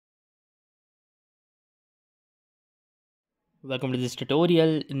Welcome to this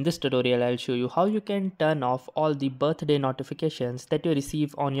tutorial. In this tutorial, I'll show you how you can turn off all the birthday notifications that you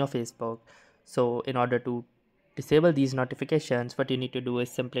receive on your Facebook. So in order to disable these notifications, what you need to do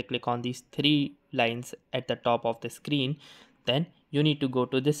is simply click on these three lines at the top of the screen. Then you need to go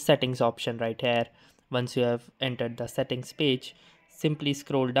to this settings option right here. Once you have entered the settings page, simply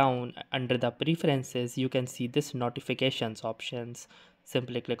scroll down under the preferences. You can see this notifications options.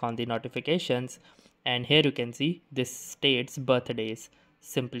 Simply click on the notifications, and here you can see this states birthdays.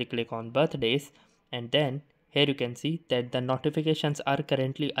 Simply click on birthdays, and then here you can see that the notifications are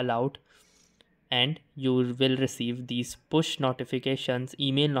currently allowed, and you will receive these push notifications,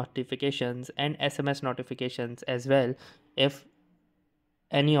 email notifications, and SMS notifications as well if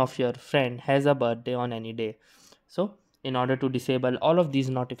any of your friend has a birthday on any day. So in order to disable all of these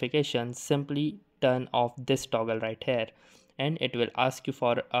notifications, simply turn off this toggle right here, and it will ask you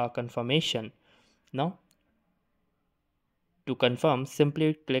for a confirmation. Now to confirm,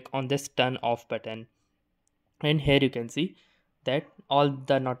 simply click on this turn off button, and here you can see that all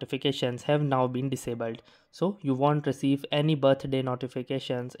the notifications have now been disabled, so you won't receive any birthday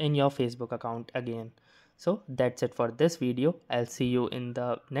notifications in your Facebook account again. So that's it for this video. I'll see you in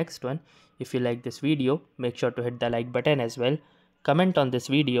the next one. If you like this video, make sure to hit the like button as well, comment on this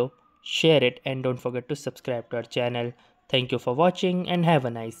video, share it, and don't forget to subscribe to our channel. Thank you for watching and have a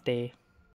nice day.